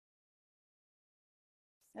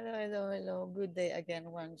Hello, hello, hello. Good day again,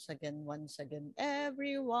 once again,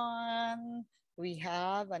 everyone. We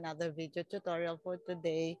have another video tutorial for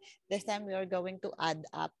today. This time we are going to add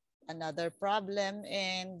up another problem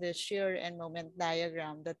in the shear and moment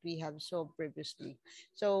diagram that we have solved previously.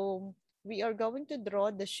 So we are going to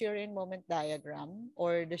draw the shear and moment diagram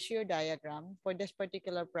or the shear diagram for this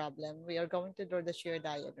particular problem. We are going to draw the shear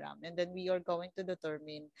diagram and then we are going to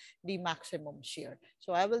determine the maximum shear.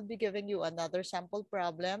 So I will be giving you another sample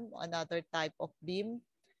problem, another type of beam.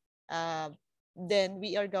 Uh, then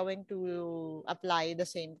we are going to apply the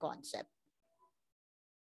same concept.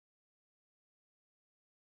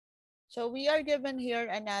 So we are given here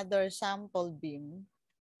another sample beam.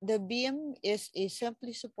 The beam is a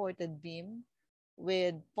simply supported beam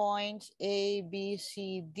with points A, B,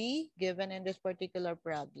 C, D given in this particular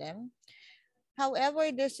problem. However,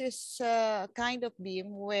 this is a kind of beam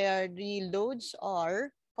where the loads are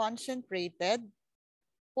concentrated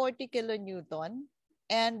 40 kilonewton,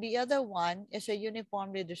 and the other one is a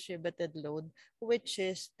uniformly distributed load, which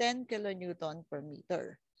is 10 kilonewton per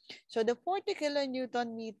meter. So the 40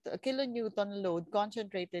 kilonewton load,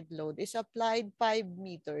 concentrated load, is applied 5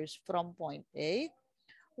 meters from point A,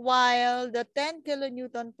 while the 10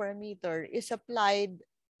 kilonewton per meter is applied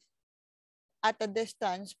at a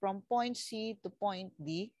distance from point C to point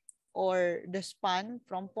D, or the span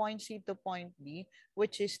from point C to point D,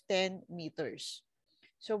 which is 10 meters.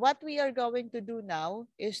 So what we are going to do now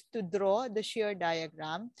is to draw the shear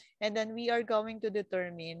diagram, and then we are going to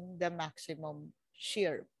determine the maximum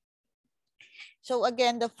shear. So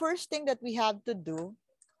again, the first thing that we have to do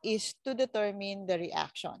is to determine the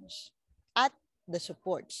reactions at the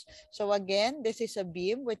supports. So again, this is a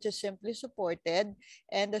beam which is simply supported,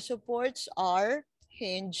 and the supports are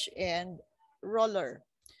hinge and roller.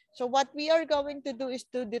 So what we are going to do is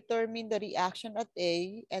to determine the reaction at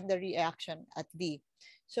A and the reaction at D.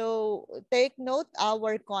 So take note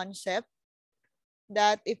our concept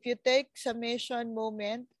that if you take summation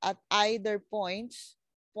moment at either points,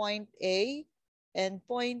 point A and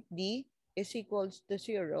point D is equals to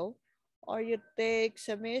 0, or you take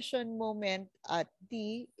summation moment at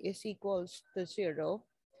D is equals to 0,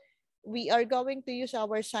 we are going to use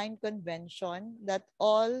our sign convention that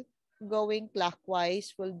all going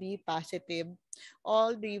clockwise will be positive.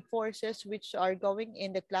 All the forces which are going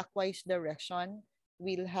in the clockwise direction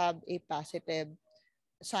will have a positive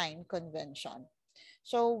sign convention.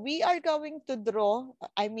 So we are going to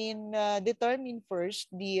determine first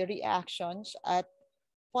the reactions at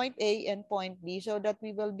point A and point B so that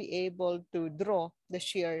we will be able to draw the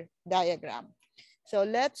shear diagram. So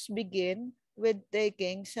let's begin with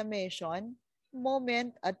taking summation.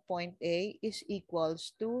 Moment at point A is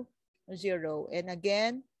equals to 0. And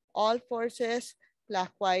again, all forces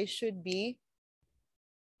clockwise should be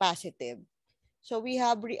positive. So we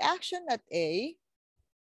have reaction at A.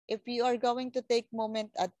 If you are going to take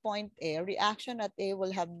moment at point A, reaction at A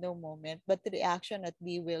will have no moment, but reaction at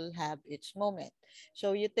B will have its moment.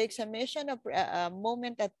 So you take summation of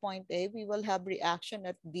moment at point A, we will have reaction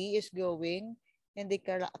at D is going in the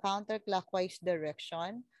counterclockwise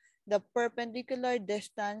direction. The perpendicular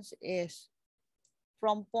distance is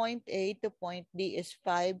from point A to point D is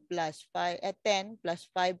 5 plus 5, 10 plus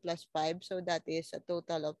 5 plus 5. So that is a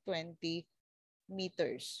total of 20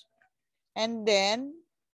 meters. And then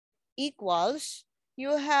equals,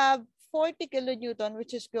 you have 40 kilonewton,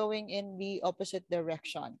 which is going in the opposite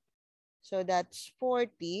direction. So that's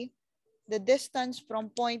 40. The distance from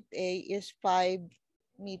point A is 5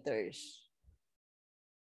 meters.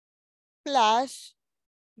 Plus,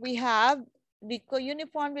 we have the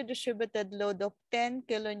uniformly distributed load of 10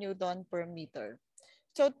 kilonewton per meter.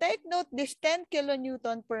 So take note, this 10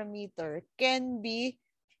 kilonewton per meter can be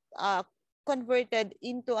uh, converted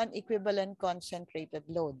into an equivalent concentrated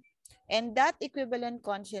load. And that equivalent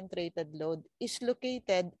concentrated load is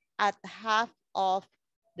located at half of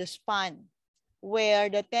the span where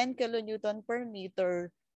the 10 kilonewton per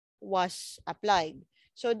meter was applied.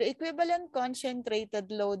 So the equivalent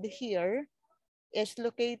concentrated load here is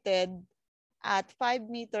located at 5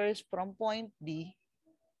 meters from point B.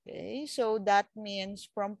 Okay, so that means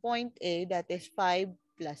from point A, that is 5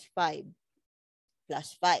 plus 5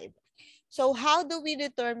 plus 5. So how do we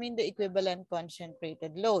determine the equivalent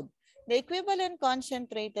concentrated load? The equivalent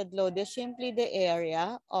concentrated load is simply the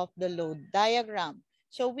area of the load diagram.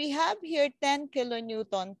 So we have here 10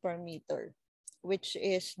 kilonewton per meter, which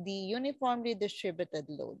is the uniformly distributed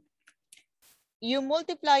load. You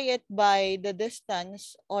multiply it by the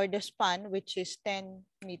distance or the span, which is 10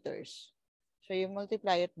 meters. So you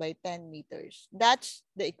multiply it by 10 meters. That's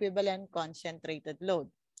the equivalent concentrated load.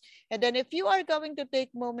 And then if you are going to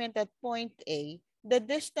take moment at point A, the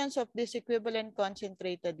distance of this equivalent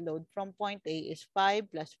concentrated load from point A is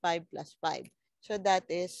 5 plus 5 plus 5. So that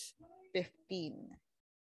is 15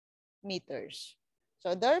 meters.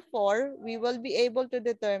 So therefore, we will be able to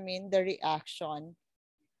determine the reaction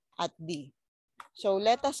at D. So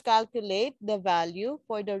let us calculate the value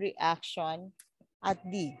for the reaction at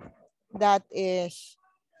D. That is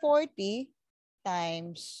 40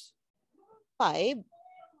 times 5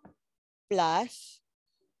 plus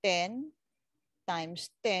 10 times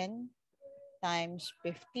 10 times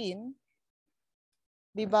 15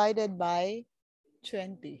 divided by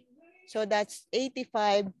 20. So that's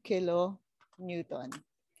 85 kilonewton.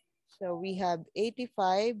 So we have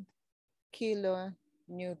 85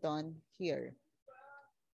 kilonewton here.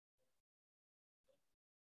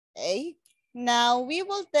 Okay. Now we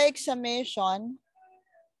will take summation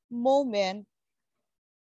moment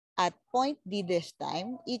at point D this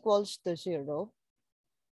time equals to 0,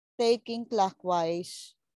 taking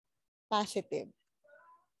clockwise positive.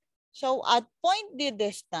 So at point D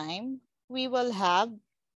this time, we will have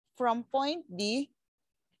from point D,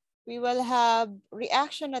 we will have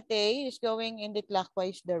reaction at A is going in the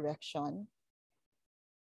clockwise direction.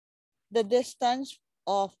 The distance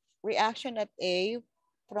of reaction at A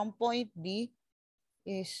from point D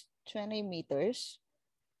is 20 meters.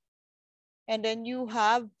 And then you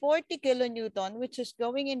have 40 kilonewton, which is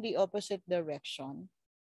going in the opposite direction.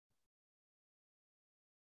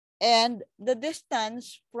 And the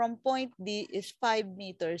distance from point D is 5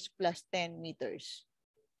 meters plus 10 meters.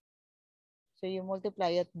 So you multiply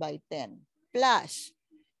it by 10. Plus,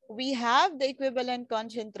 we have the equivalent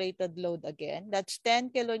concentrated load again. That's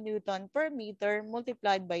 10 kilonewton per meter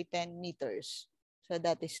multiplied by 10 meters. So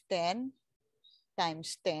that is 10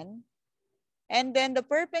 times 10. And then the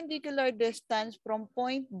perpendicular distance from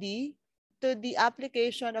point D to the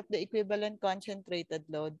application of the equivalent concentrated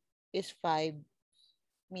load is 5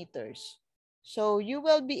 meters. So you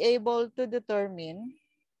will be able to determine,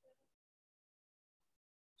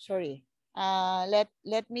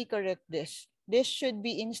 let me correct this. This should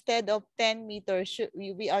be instead of 10 meters,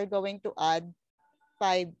 we are going to add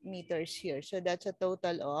 5 meters here. So that's a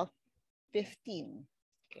total of 15.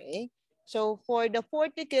 Okay. So for the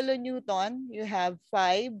 40 kilonewton, you have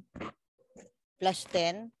 5 plus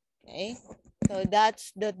 10. Okay. So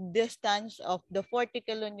that's the distance of the 40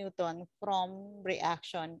 kilonewton from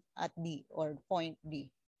reaction at D or point D.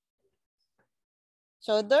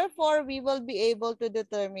 So therefore, we will be able to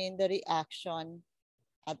determine the reaction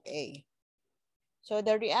at A. So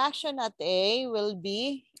the reaction at A will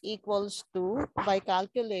be equals to, by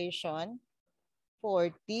calculation,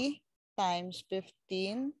 40 times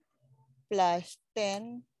 15 plus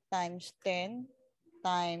 10 times 10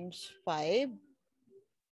 times 5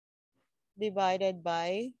 divided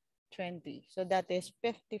by 20. So that is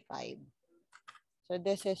 55. So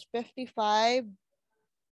this is 55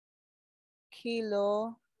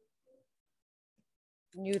 kilonewton.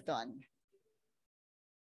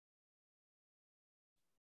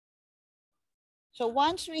 So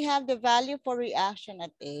once we have the value for reaction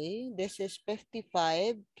at A, this is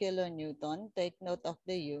 55 kilonewton. Take note of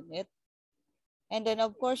the unit. And then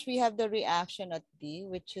of course we have the reaction at D,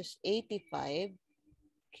 which is 85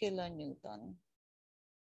 kilonewton.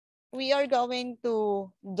 We are going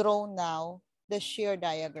to draw now the shear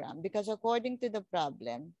diagram because according to the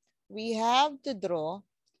problem, we have to draw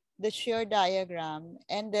the shear diagram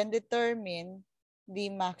and then determine the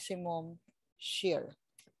maximum shear.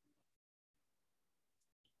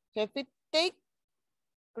 So if we take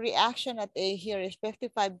reaction at A here is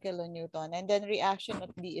 55 kilonewton and then reaction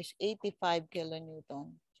at D is 85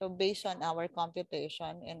 kilonewton. So based on our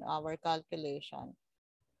computation and our calculation,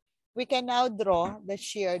 we can now draw the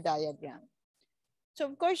shear diagram. So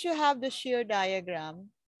of course you have the shear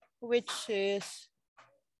diagram, which is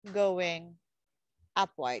going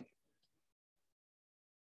upward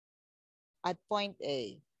at point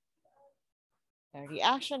A. The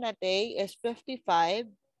reaction at A is 55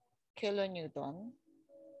 kilonewton.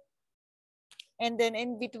 And then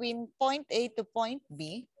in between point A to point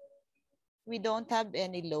B, we don't have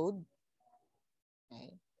any load.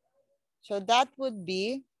 Okay. So that would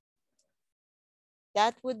be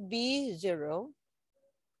 0.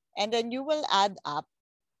 And then you will add up,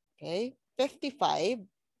 okay, 55.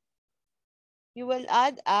 You will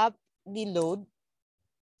add up the load.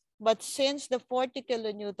 But since the 40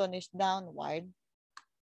 kilonewton is downward,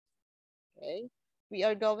 okay, we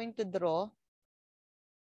are going to draw.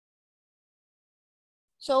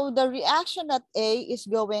 So the reaction at A is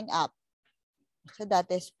going up. So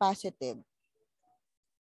that is positive.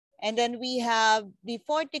 And then we have the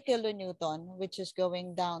 40 kilonewton, which is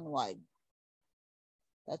going downward.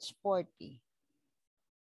 That's 40.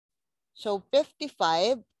 So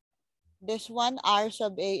 55, this one R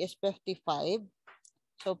sub A is 55.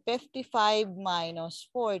 So 55 minus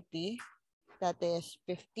 40, that is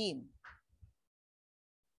 15.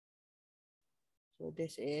 So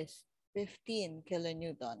this is 15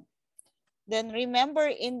 kilonewton. Then remember,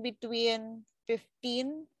 in between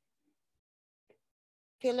 15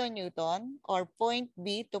 kilonewton or point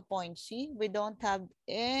B to point C, we don't have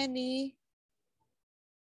any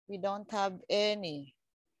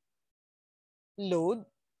load.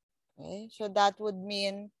 Okay, so that would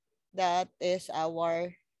mean that is our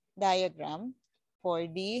diagram for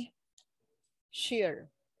the shear.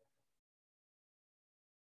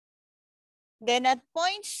 Then at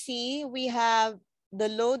point C, we have the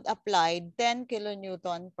load applied 10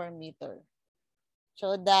 kilonewton per meter.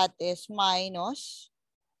 So that is minus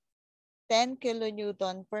 10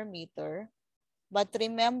 kilonewton per meter. But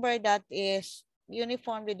remember, that is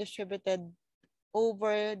uniformly distributed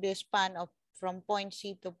over the span of from point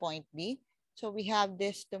C to point B. So we have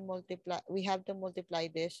this to multiply, we have to multiply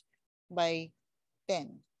this by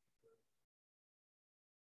 10.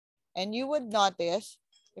 And you would notice,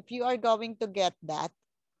 if you are going to get that,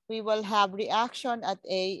 we will have reaction at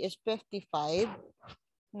A is 55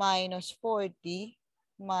 minus 40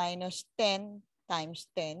 minus 10 times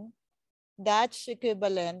 10. That's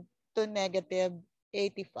equivalent to negative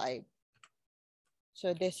 85.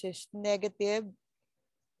 So this is negative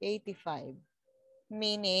 85,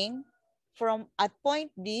 meaning from at point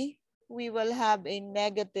D, we will have a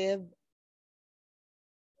negative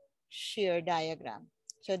shear diagram.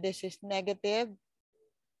 So this is negative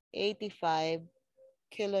 85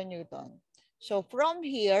 kilonewton. So from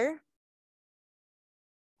here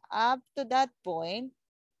up to that point,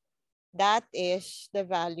 that is the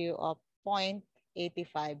value of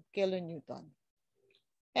 0.85 kilonewton.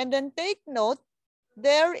 And then take note,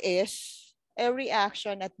 there is a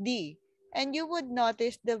reaction at D. And you would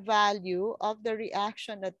notice the value of the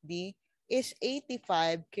reaction at D is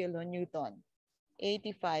 85 kilonewton.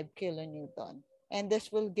 85 kilonewton. And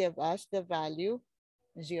this will give us the value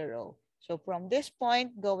 0. So from this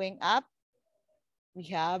point going up, we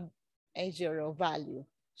have a 0 value.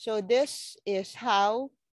 So this is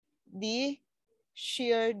how the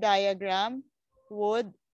shear diagram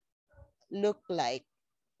would look like.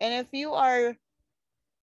 And if you are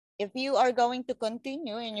going to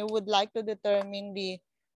continue and you would like to determine the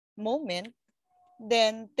moment,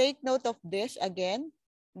 then take note of this again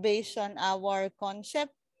based on our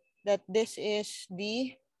concept that this is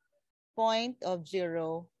the point of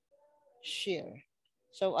 0 shear.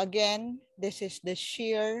 So again, this is the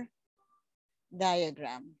shear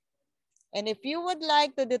diagram. And if you would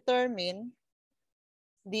like to determine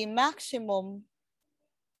the maximum,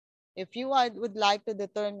 if you would like to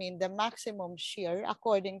determine the maximum shear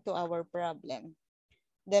according to our problem,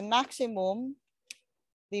 the maximum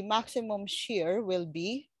shear will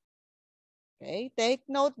be, okay, take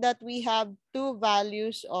note that we have two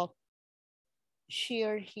values of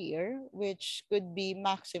shear here, which could be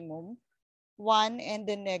maximum, one and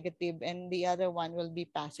the negative, and the other one will be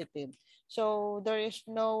positive. So there is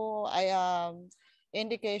no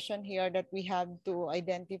indication here that we have to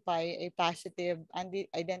identify a positive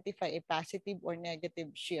or negative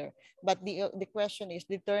shear. But the question is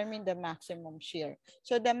determine the maximum shear.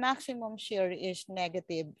 So the maximum shear is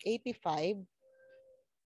negative 85.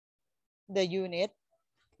 The unit,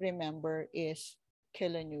 remember, is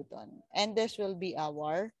kilonewton. And this will be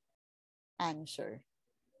our answer.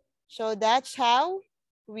 So that's how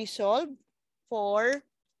we solve for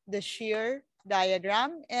the shear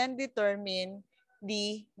diagram and determine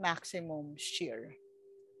the maximum shear.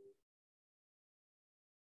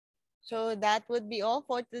 So that would be all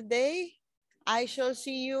for today. I shall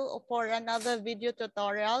see you for another video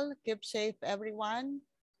tutorial. Keep safe, everyone.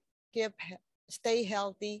 Stay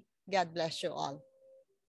healthy. God bless you all.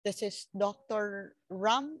 This is Dr.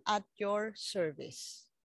 Ram at your service.